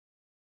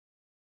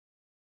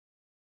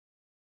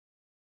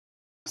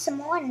some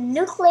more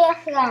Nuclear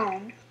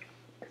Throne,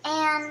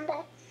 and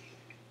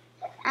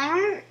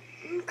I'm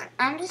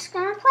just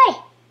gonna play.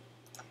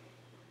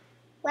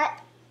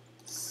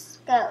 Let's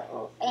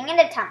go. Bang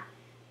at a time.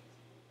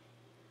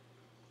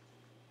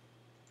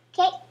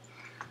 Okay.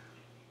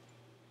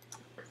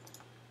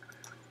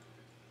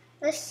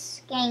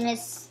 This game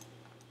is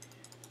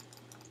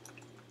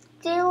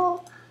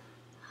still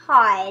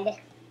hard.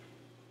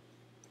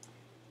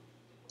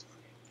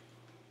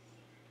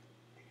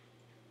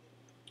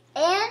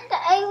 And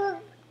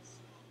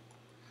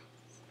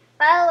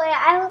by the way,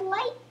 I would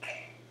like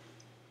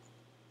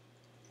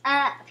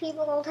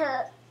people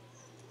to,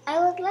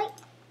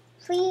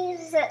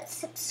 please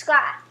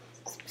subscribe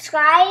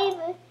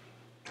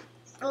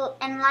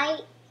and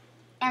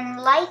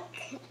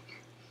like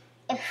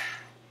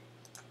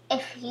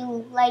if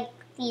you like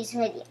these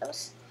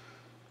videos.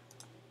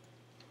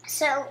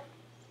 So,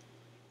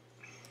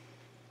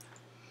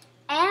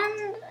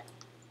 and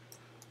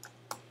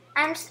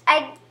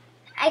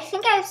I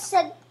think I've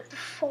said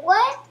before,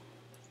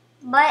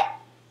 but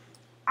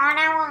on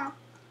our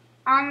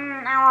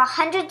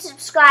 100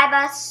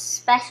 subscribers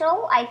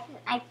special, I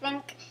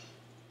think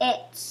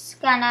it's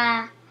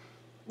gonna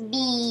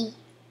be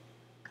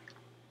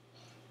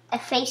a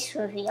face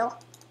reveal.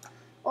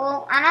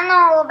 Well, I don't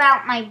know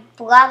about my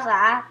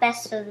brother,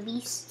 Best of the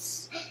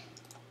Beasts,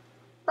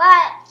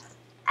 but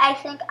I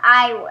think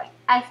I will.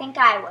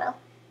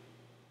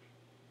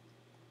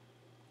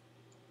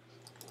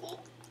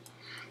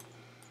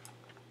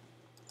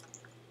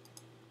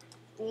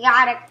 You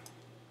gotta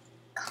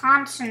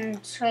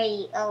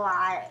concentrate a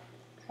lot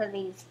for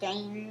these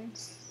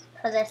games,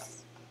 for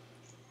this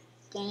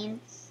game.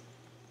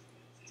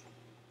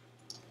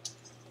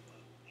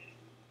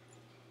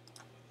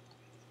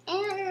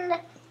 And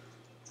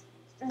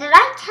did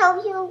I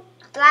tell you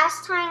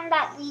last time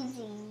that these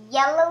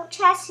yellow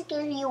chests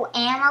give you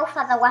ammo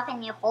for the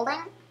weapon you're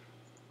holding?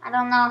 I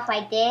don't know if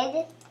I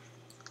did,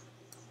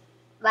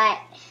 but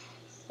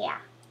yeah.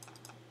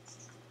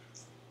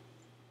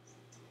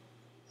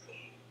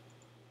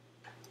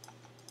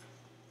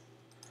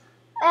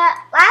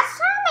 Last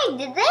time I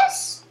did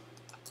this,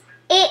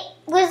 it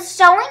was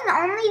showing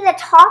only the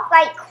top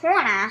right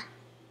corner,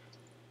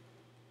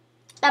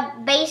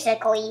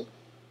 basically.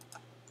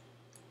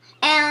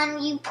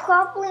 And you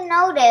probably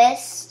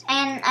noticed,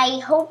 and I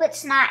hope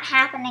it's not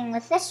happening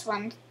with this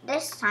one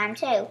this time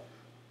too.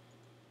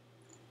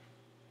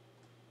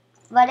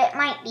 But it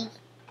might be.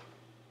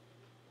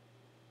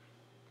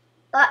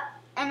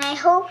 And I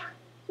hope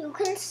you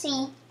can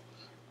see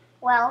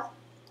well.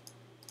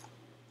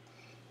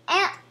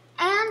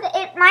 And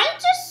it might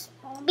just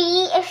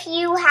be if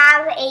you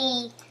have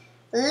a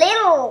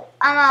little,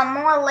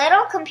 more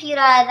little computer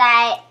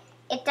that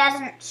it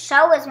doesn't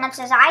show as much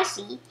as I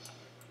see.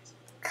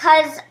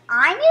 Because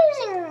I'm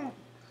using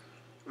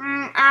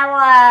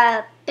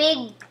our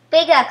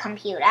bigger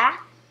computer.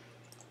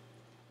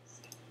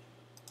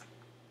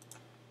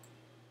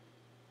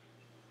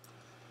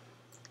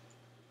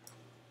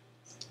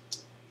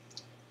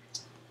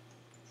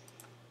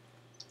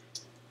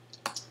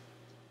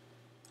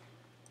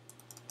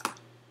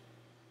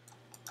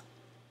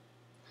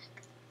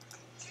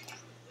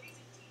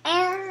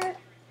 And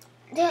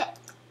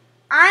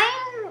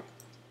I'm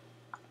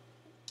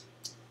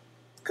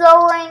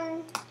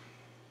going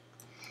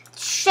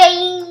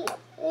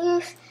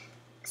to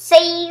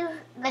save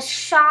the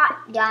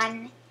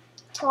shotgun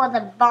for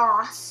the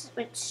boss,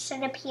 which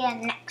should appear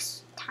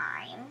next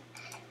time.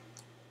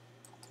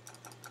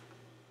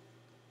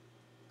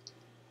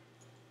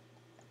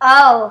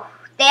 Oh,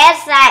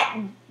 there's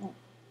that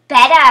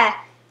better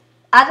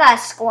other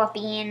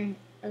scorpion.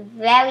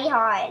 Very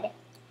hard.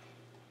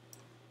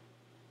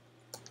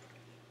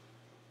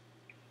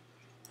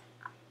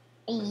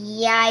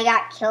 Yeah, I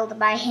got killed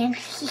by him.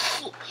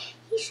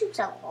 He shoots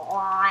a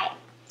lot.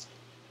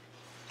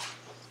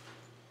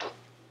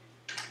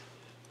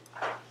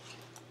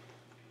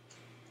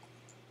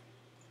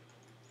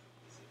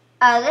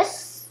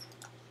 This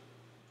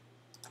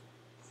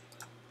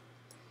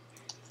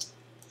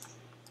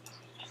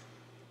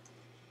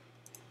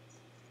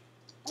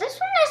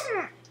one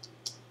isn't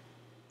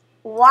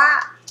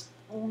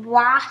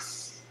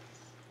worse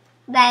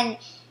than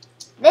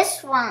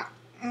this one.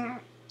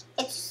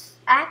 It's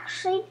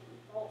actually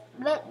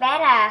a bit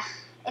better.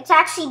 It's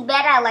actually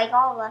better, like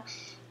all of them.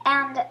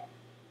 And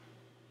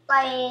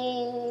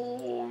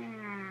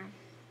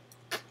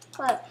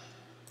what?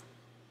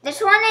 This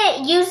one,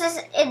 it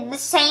uses the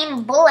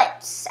same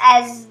bullets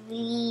as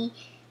the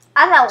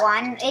other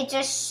one. It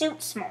just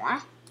shoots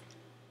more,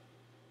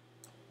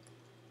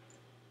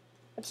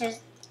 which is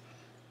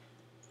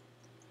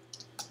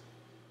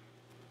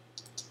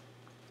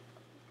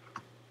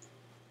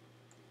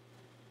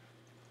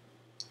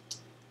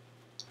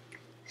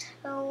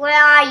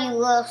where are you,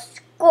 little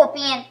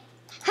scorpion?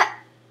 Ha.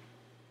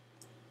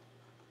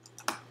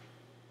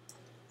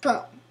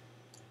 Boom.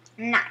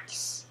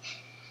 Nice.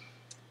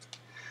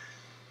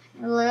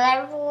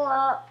 Level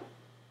up.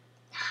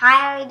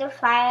 Higher the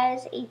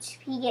fires,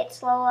 HP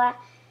gets lower.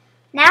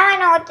 Now I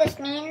know what this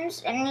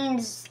means. It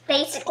means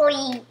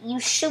basically you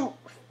shoot.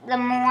 The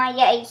more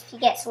your HP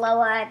gets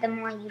lower, the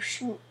more you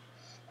shoot.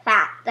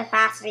 The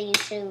faster you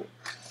shoot.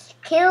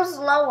 Kills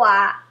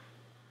lower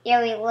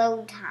your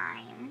reload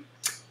time.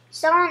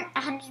 Still don't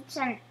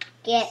 100%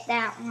 get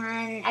that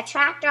one.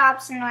 Attract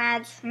drops and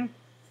lads from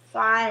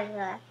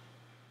farther.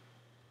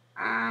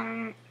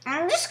 I'm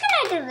just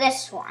gonna do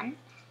this one.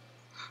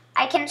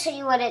 I can show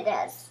you what it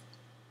does.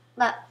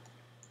 Look,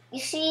 you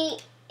see,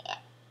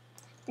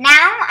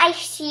 now I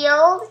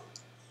shield.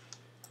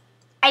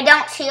 I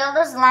don't shield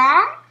as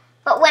long,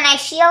 but when I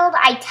shield,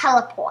 I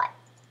teleport.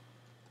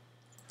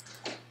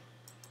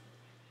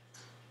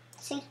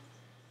 See?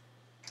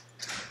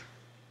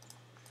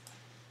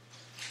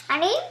 I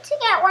need to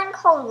get one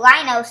called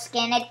Rhino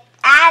Skin. It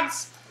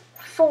adds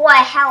 4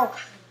 health.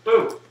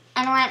 Ooh.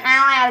 And right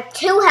now I have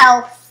 2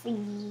 health.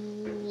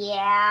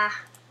 Yeah.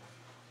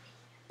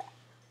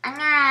 I'm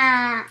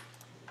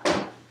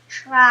gonna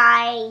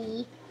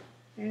try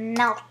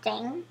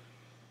melting.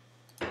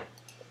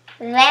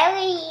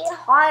 Very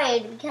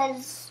hard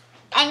because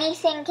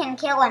anything can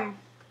kill him.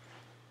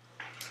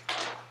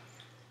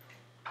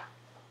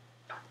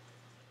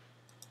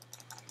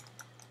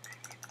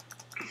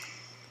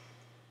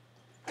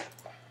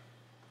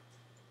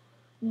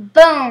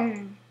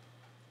 Boom.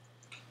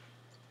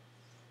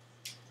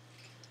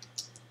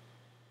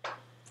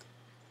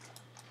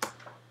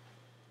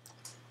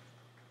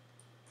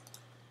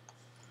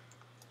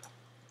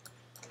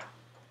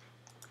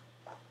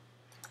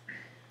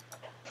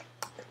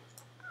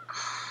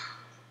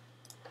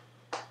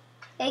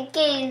 It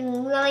gets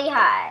really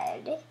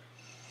hard.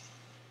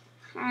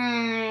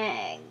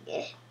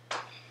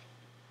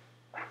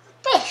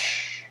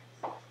 Fish.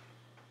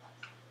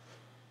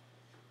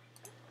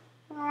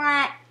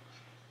 What?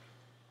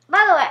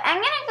 By the way,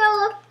 I'm gonna go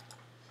look,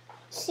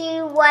 see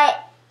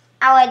what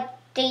our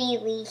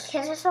daily,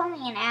 because there's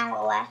only an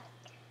hour left.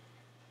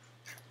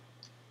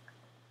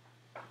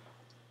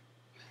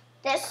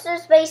 This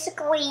is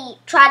basically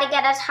try to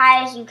get as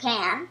high as you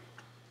can.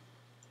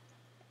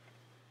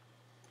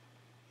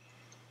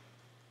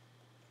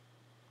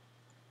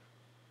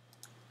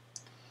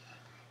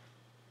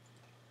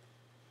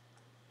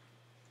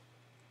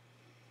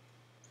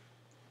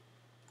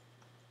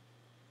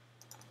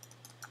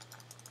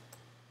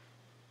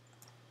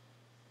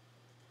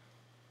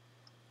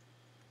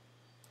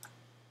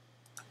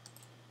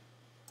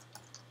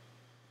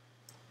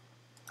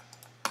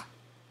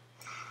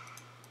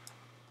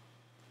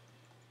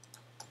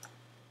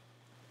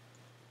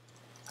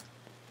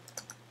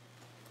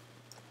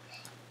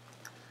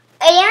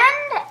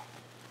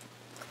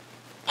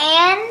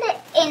 And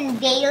in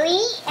daily,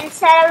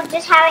 instead of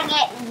just having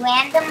it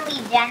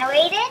randomly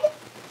generated,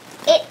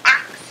 it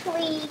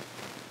actually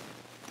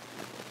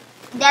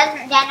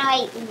doesn't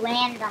generate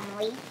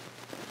randomly.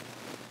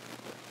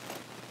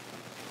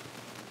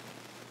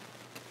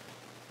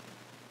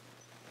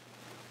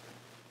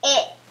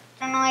 It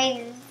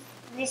generates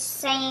the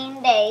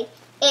same day.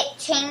 It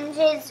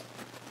changes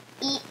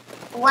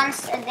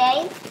once a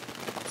day.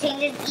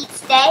 Changes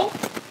each day.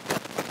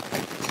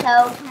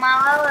 So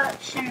tomorrow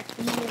it shouldn't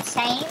be the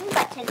same,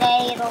 but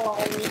today it'll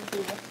always be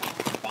the same,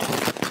 I think.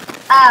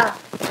 Oh.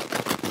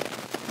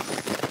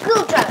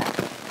 Screwdriver.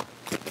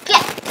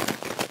 Get.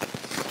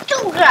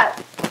 Screwdriver.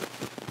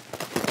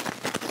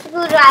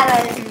 Screwdriver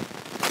isn't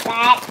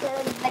that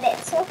good, but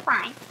it's still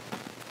fine.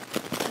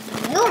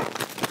 Zoom.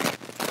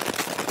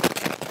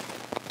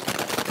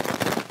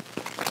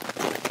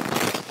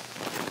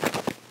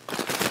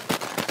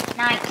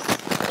 Nice.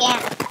 Scan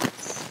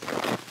cuts.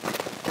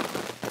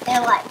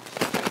 They're like.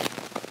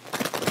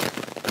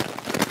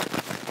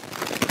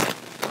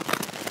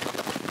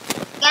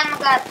 Gamma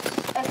guts,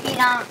 if you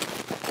don't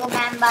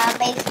remember,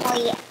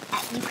 basically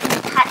you can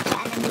touch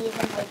enemies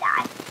and they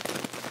die.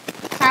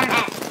 Some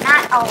enemies,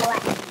 not all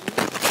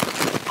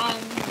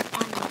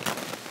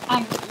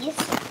enemies.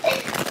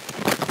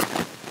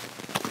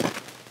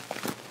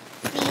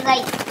 See,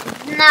 like,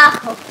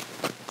 no.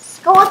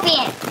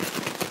 Scorpion.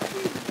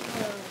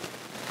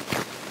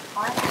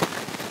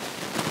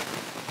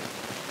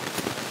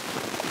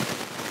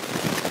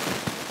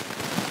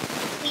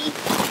 See, you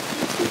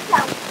took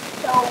out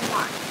so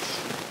much.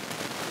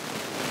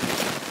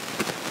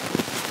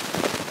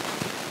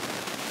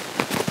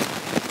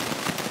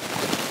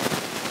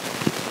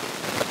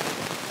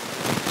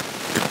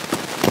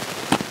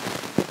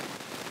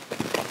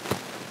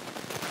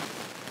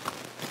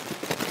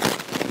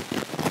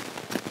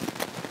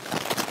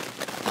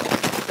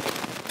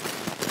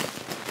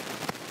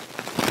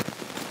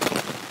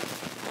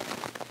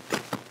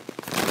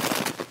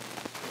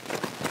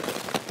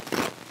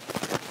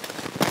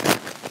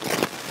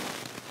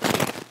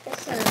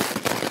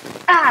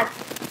 How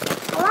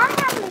long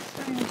has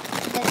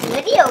this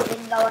video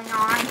been going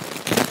on?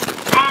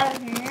 I have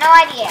no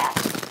idea.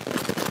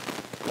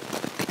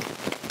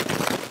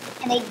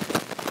 And they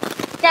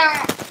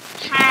don't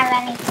have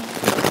anything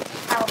to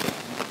tell me.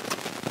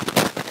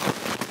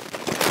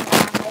 How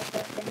long this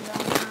has been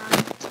going on?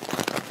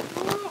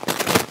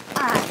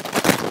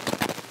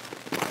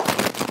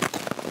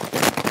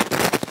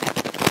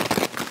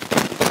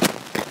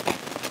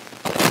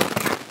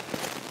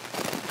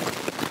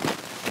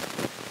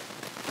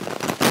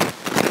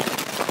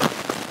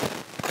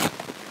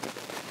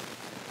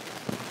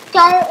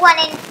 don't run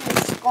into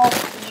the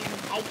scorpion.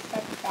 I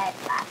said that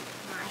last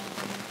time.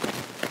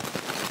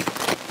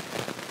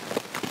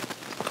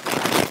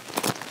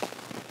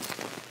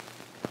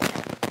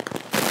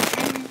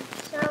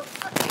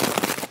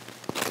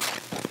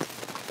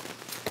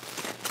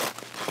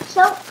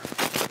 So,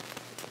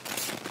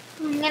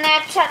 I'm gonna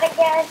try to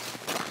get as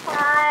far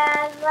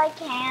as I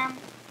can.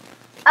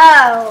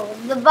 Oh,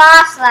 the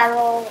boss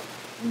level.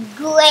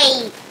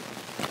 Great.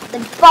 The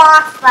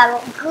boss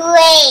level.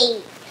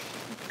 Great.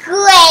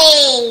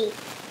 Great.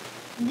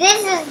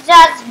 This is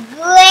just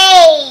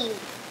great.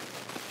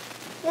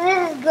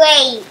 This is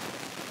great.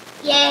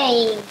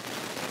 Yay.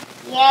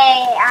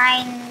 Yay.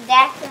 I'm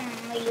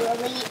definitely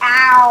really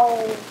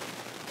out.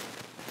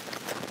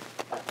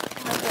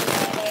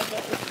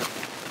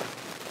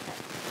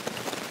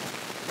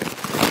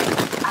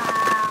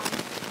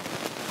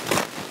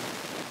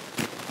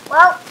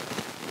 Well,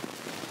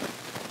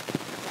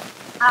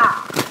 can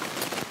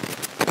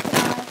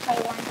only play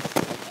once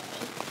a day,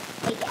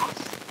 I guess.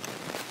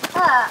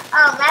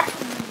 Oh, that's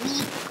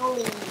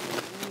weekly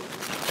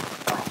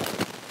play.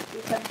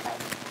 You can play.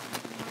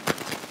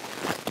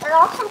 There's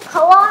also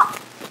co-op,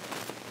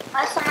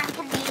 where someone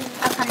can use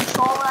a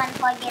controller and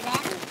plug it in. You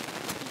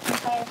can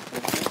play as 2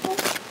 people.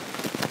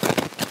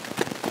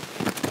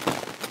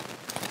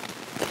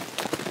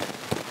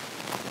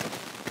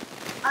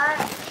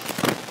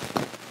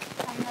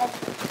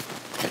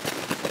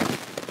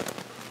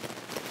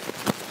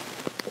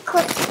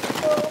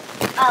 Crystal.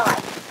 Oh,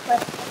 like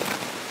crystal.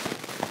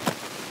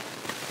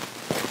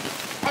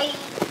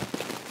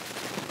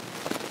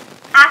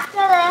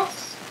 After this,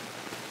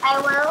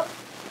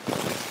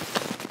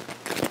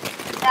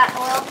 that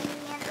will be the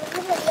end of the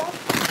video.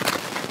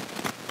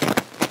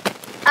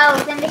 Oh,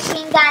 the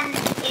machine gun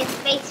is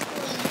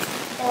basically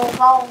the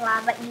revolver,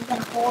 but you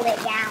can hold it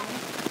down.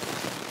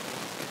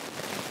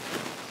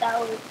 So,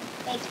 it's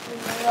basically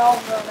the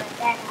revolver right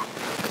there.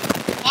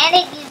 And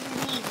it uses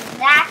the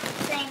exact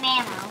same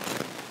ammo.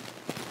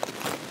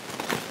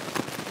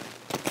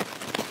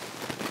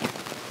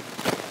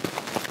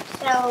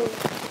 So,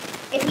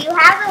 if you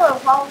have the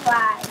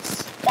revolvers,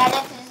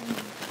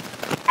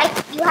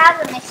 you have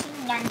the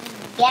machine gun,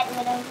 just get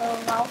rid of the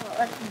revolver.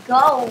 Let's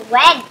go,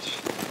 wrench!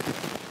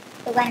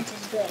 The wrench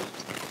is great.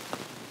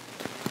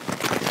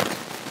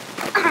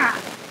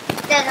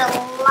 There's a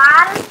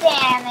lot of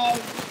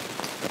damage.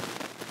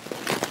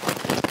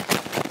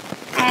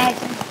 And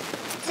it's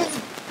just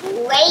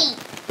great.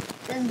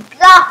 Let's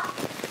go!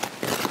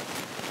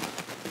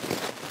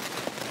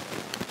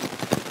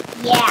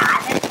 Yeah,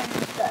 this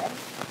one's good.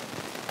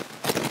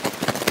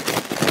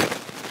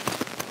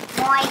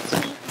 More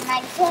HP for my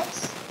tips.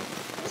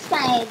 I'm just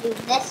gonna do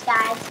this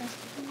guy since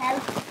he has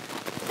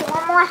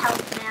 4 more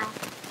health now.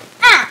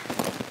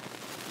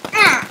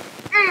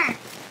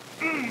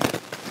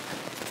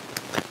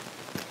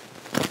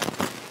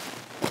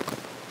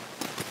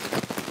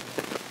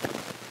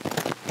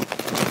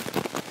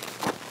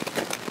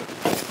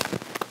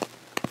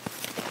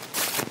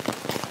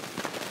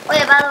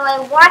 Wait, by the way,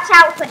 watch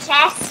out for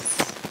chests.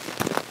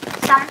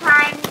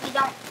 Sometimes you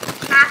don't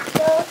have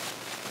to.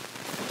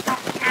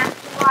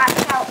 Watch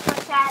out for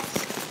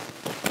chests.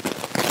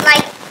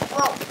 Like,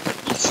 well,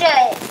 you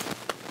should.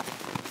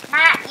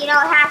 You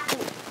don't have to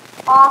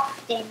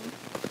often.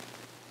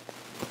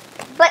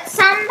 But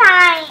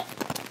sometimes,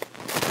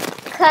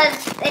 because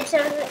it's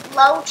a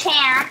low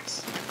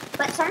chance,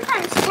 but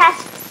sometimes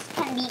chests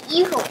can be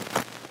evil.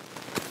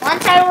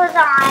 Once I was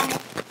on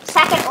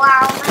second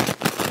world,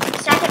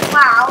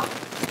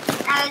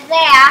 I was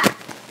there,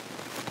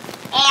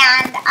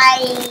 and I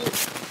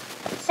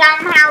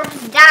somehow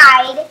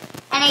died,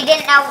 and I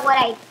didn't know what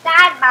I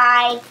died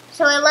by,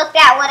 so I looked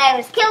at what I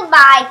was killed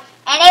by,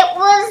 and it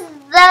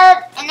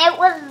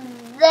was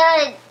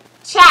the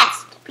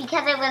chest,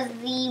 because it was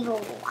the evil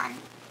one,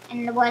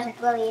 and it wasn't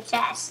really a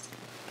chest.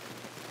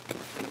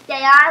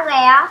 They are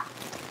there,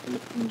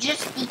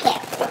 just be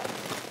careful.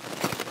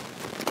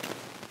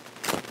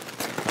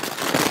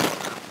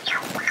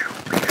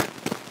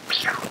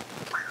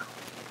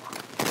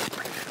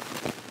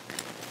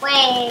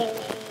 Wait.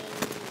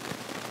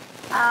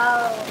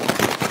 Oh.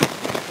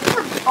 There's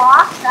a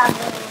boss up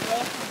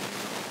there.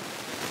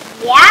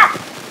 Yep.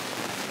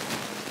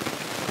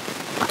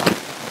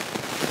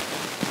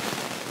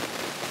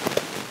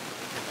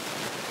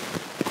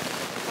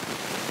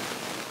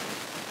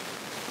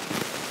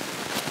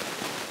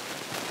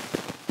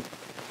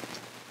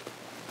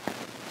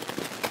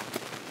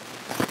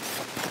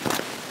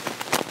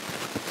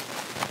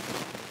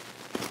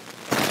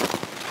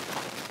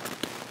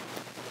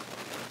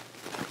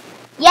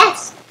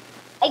 Yes!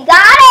 I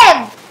got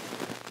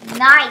him!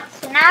 Nice.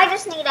 So now I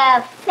just need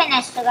to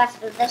finish the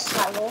rest of this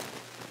level.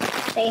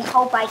 Which I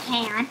hope I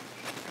can.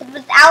 Because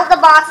without the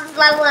boss's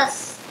level,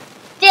 it's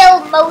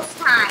still most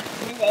times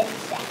insane.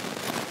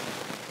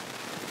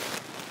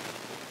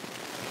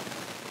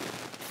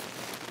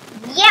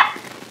 Yep.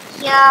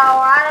 So, a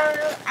lot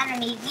of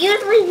enemies.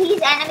 Usually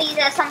these enemies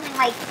are something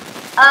like,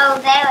 oh,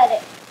 there it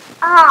is.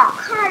 Oh,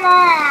 come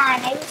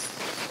on. It was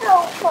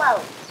so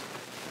close.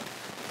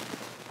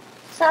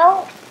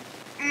 So,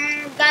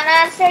 I'm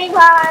gonna say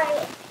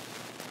bye.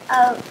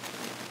 Oh.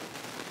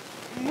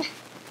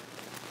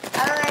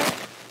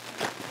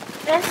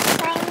 This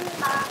thing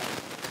bye.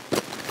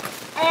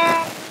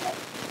 And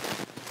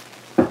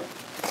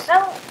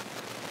so,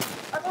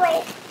 by the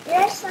way,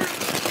 there's some